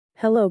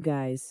Hello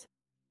guys.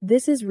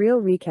 This is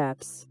Real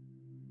Recaps.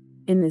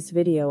 In this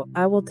video,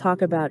 I will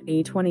talk about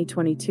a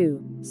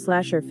 2022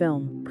 slasher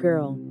film,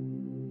 Pearl.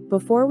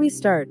 Before we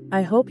start,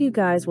 I hope you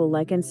guys will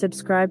like and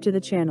subscribe to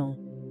the channel.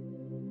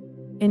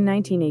 In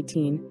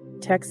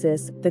 1918,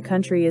 Texas, the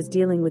country is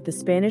dealing with the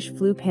Spanish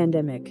flu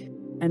pandemic,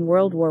 and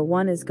World War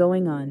I is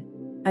going on.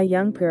 A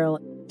young Pearl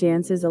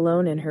dances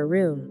alone in her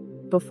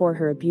room before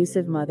her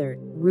abusive mother,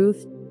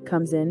 Ruth,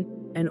 comes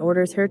in and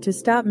orders her to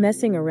stop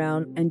messing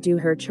around and do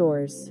her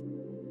chores.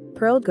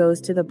 Pearl goes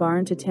to the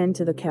barn to tend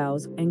to the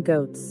cows and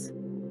goats.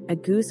 A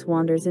goose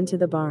wanders into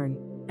the barn,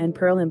 and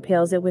Pearl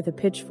impales it with a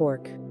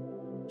pitchfork.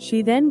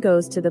 She then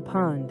goes to the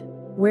pond,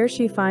 where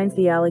she finds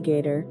the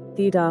alligator,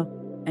 Theda,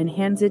 and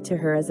hands it to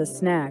her as a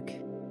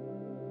snack.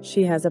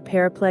 She has a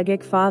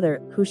paraplegic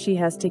father who she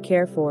has to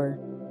care for.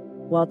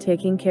 While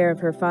taking care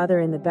of her father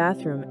in the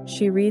bathroom,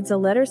 she reads a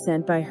letter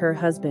sent by her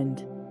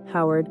husband,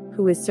 Howard,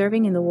 who is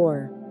serving in the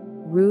war.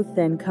 Ruth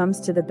then comes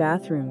to the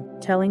bathroom,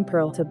 telling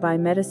Pearl to buy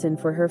medicine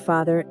for her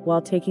father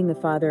while taking the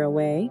father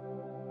away.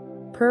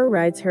 Pearl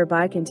rides her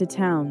bike into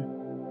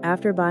town.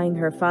 After buying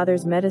her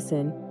father's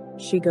medicine,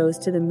 she goes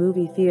to the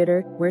movie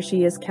theater, where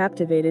she is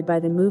captivated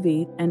by the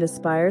movie and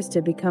aspires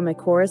to become a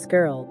chorus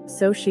girl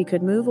so she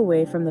could move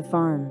away from the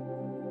farm.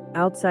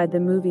 Outside the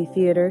movie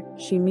theater,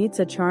 she meets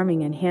a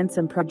charming and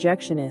handsome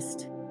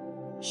projectionist.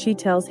 She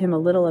tells him a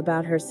little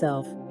about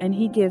herself, and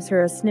he gives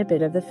her a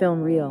snippet of the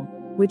film reel,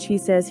 which he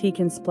says he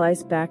can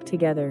splice back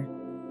together.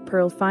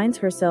 Pearl finds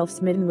herself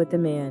smitten with the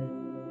man.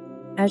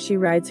 As she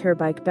rides her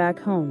bike back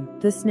home,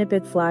 the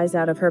snippet flies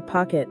out of her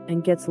pocket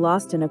and gets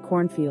lost in a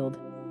cornfield.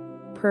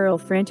 Pearl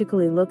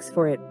frantically looks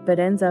for it, but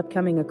ends up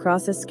coming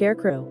across a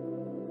scarecrow.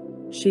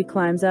 She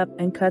climbs up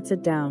and cuts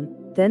it down,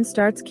 then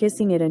starts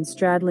kissing it and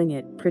straddling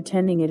it,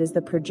 pretending it is the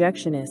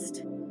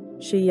projectionist.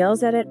 She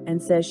yells at it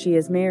and says she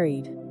is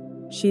married.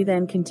 She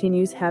then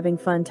continues having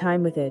fun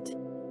time with it.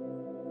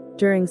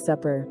 During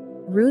supper,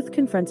 Ruth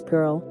confronts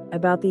Pearl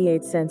about the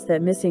 8 cents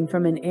that missing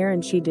from an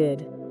errand she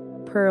did.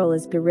 Pearl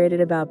is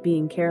berated about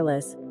being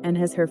careless and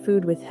has her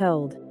food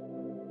withheld.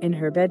 In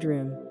her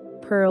bedroom,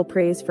 Pearl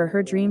prays for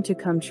her dream to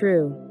come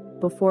true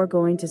before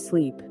going to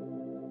sleep.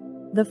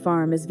 The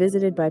farm is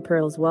visited by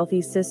Pearl's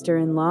wealthy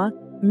sister-in-law,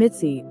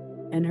 Mitzi,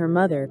 and her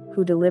mother,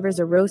 who delivers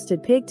a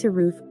roasted pig to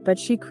Ruth, but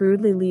she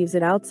crudely leaves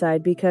it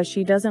outside because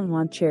she doesn't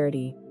want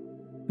charity.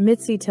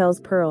 Mitzi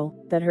tells Pearl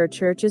that her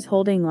church is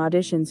holding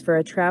auditions for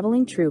a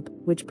traveling troupe,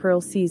 which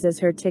Pearl sees as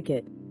her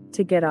ticket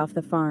to get off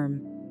the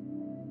farm.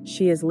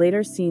 She is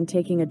later seen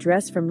taking a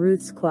dress from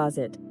Ruth's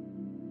closet.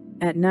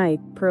 At night,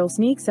 Pearl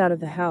sneaks out of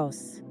the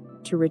house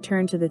to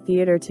return to the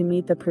theater to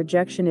meet the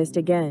projectionist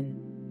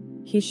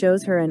again. He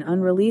shows her an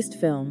unreleased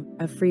film,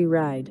 A Free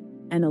Ride,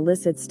 an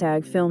illicit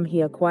stag film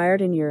he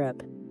acquired in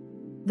Europe.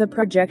 The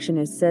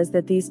projectionist says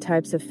that these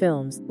types of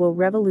films will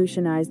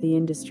revolutionize the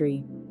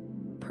industry.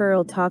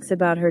 Pearl talks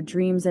about her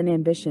dreams and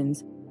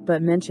ambitions,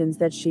 but mentions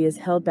that she is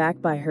held back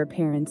by her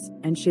parents,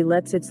 and she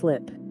lets it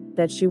slip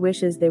that she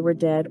wishes they were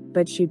dead,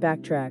 but she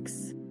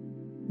backtracks.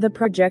 The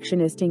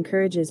projectionist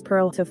encourages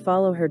Pearl to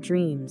follow her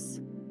dreams.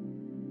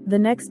 The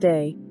next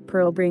day,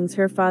 Pearl brings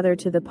her father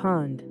to the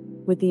pond,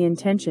 with the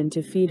intention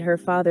to feed her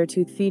father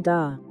to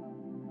Theda.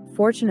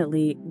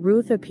 Fortunately,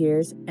 Ruth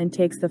appears and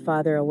takes the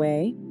father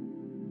away.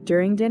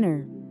 During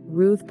dinner,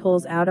 Ruth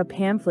pulls out a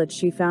pamphlet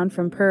she found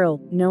from Pearl,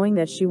 knowing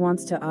that she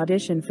wants to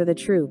audition for the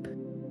troupe.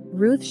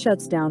 Ruth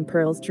shuts down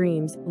Pearl's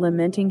dreams,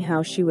 lamenting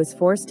how she was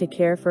forced to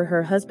care for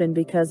her husband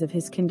because of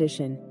his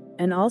condition,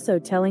 and also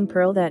telling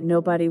Pearl that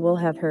nobody will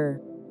have her,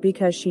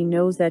 because she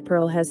knows that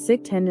Pearl has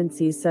sick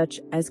tendencies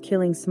such as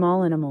killing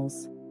small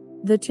animals.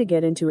 The two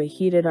get into a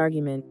heated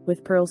argument,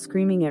 with Pearl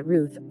screaming at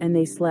Ruth, and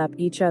they slap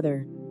each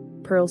other.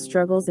 Pearl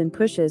struggles and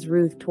pushes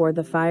Ruth toward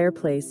the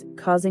fireplace,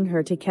 causing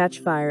her to catch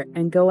fire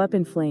and go up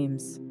in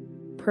flames.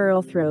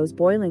 Pearl throws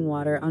boiling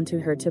water onto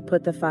her to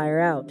put the fire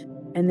out,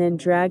 and then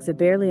drags a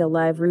barely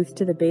alive Ruth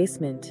to the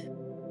basement.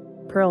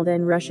 Pearl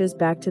then rushes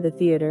back to the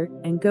theater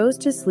and goes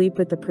to sleep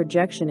with the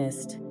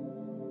projectionist.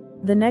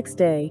 The next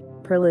day,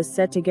 Pearl is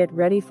set to get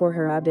ready for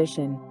her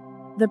audition.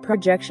 The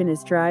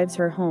projectionist drives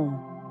her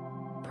home.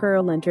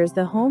 Pearl enters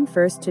the home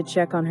first to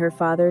check on her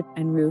father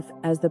and Ruth,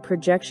 as the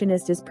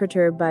projectionist is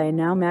perturbed by a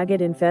now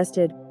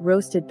maggot-infested,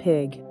 roasted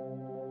pig.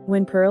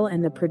 When Pearl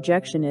and the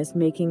projectionist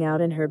making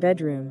out in her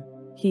bedroom,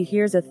 he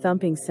hears a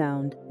thumping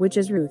sound, which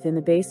is Ruth in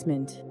the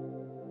basement.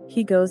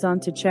 He goes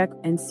on to check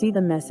and see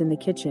the mess in the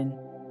kitchen.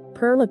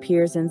 Pearl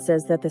appears and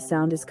says that the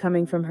sound is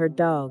coming from her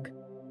dog.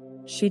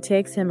 She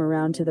takes him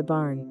around to the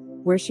barn,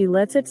 where she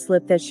lets it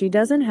slip that she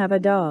doesn't have a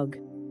dog.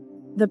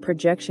 The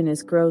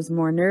projectionist grows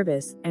more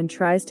nervous and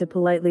tries to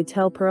politely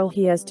tell Pearl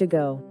he has to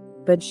go,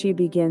 but she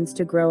begins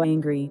to grow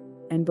angry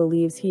and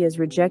believes he is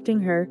rejecting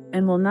her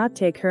and will not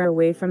take her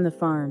away from the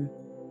farm.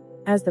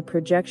 As the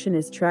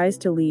projectionist tries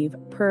to leave,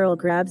 Pearl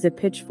grabs a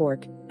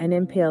pitchfork and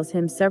impales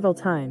him several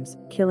times,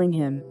 killing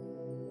him.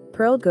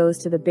 Pearl goes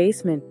to the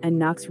basement and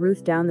knocks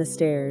Ruth down the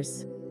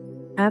stairs.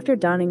 After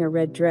donning a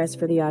red dress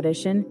for the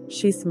audition,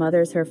 she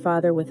smothers her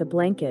father with a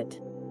blanket.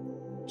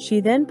 She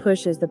then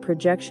pushes the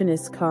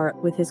projectionist's car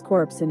with his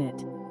corpse in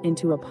it.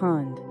 into a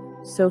pond,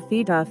 so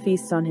Theta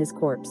feasts on his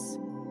corpse.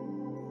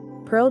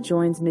 Pearl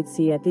joins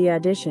Mitzi at the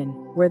audition,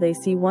 where they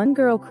see one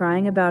girl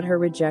crying about her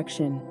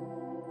rejection.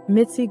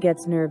 Mitzi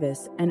gets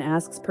nervous and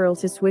asks Pearl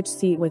to switch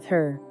seat with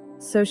her,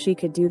 so she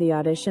could do the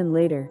audition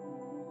later.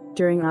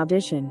 During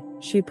audition,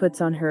 she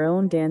puts on her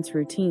own dance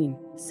routine,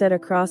 set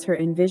across her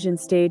envisioned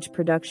stage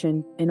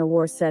production in a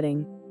war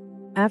setting.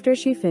 After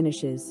she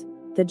finishes,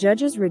 the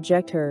judges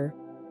reject her.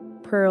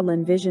 Pearl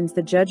envisions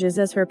the judges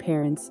as her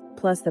parents,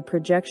 plus the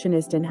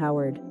projectionist and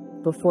Howard,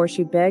 before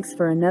she begs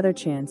for another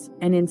chance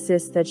and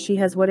insists that she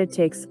has what it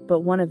takes,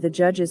 but one of the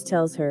judges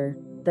tells her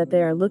that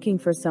they are looking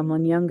for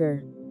someone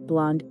younger,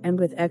 blonde, and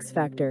with X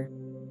Factor.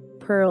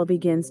 Pearl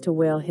begins to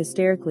wail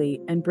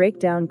hysterically and break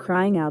down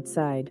crying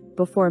outside,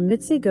 before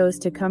Mitzi goes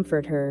to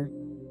comfort her.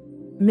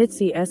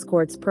 Mitzi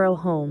escorts Pearl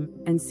home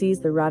and sees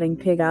the rotting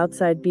pig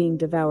outside being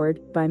devoured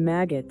by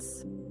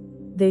maggots.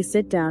 They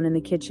sit down in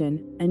the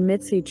kitchen, and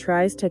Mitzi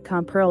tries to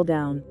calm Pearl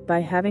down by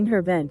having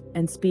her vent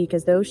and speak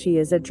as though she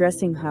is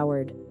addressing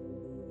Howard.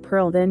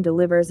 Pearl then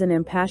delivers an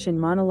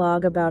impassioned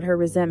monologue about her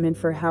resentment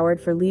for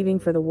Howard for leaving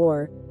for the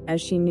war,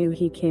 as she knew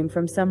he came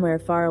from somewhere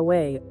far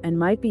away and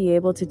might be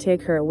able to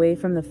take her away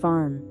from the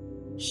farm.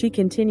 She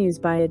continues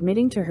by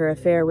admitting to her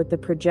affair with the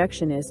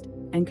projectionist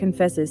and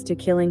confesses to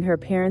killing her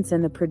parents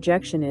and the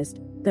projectionist,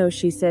 though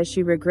she says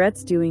she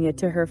regrets doing it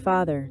to her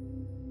father.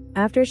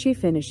 After she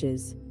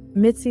finishes,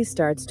 Mitzi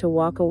starts to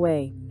walk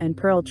away, and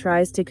Pearl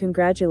tries to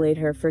congratulate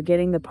her for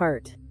getting the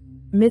part.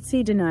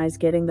 Mitzi denies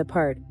getting the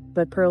part,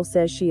 but Pearl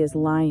says she is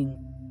lying.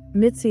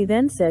 Mitzi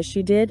then says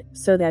she did,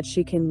 so that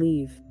she can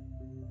leave.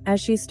 As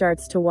she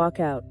starts to walk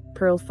out,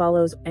 Pearl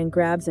follows and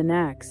grabs an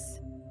axe.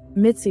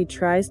 Mitzi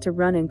tries to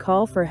run and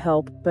call for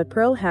help, but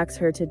Pearl hacks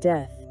her to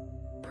death.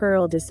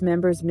 Pearl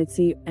dismembers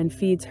Mitzi and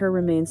feeds her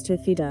remains to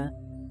Theta.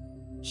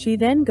 She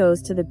then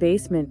goes to the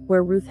basement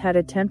where Ruth had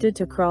attempted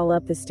to crawl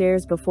up the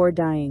stairs before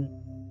dying.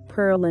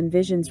 Pearl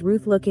envisions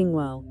Ruth looking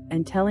well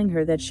and telling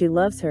her that she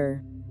loves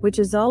her, which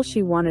is all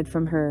she wanted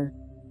from her.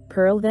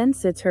 Pearl then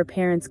sits her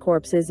parents'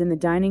 corpses in the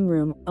dining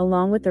room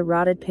along with the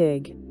rotted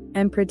pig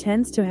and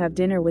pretends to have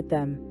dinner with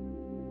them.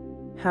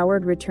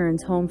 Howard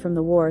returns home from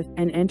the war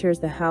and enters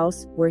the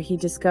house, where he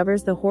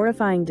discovers the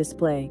horrifying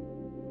display.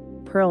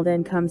 Pearl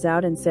then comes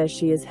out and says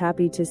she is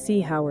happy to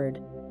see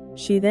Howard.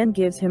 She then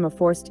gives him a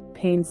forced,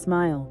 pained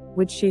smile,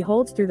 which she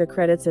holds through the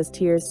credits as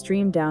tears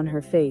stream down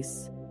her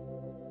face.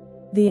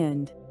 The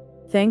end.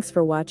 Thanks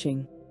for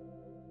watching.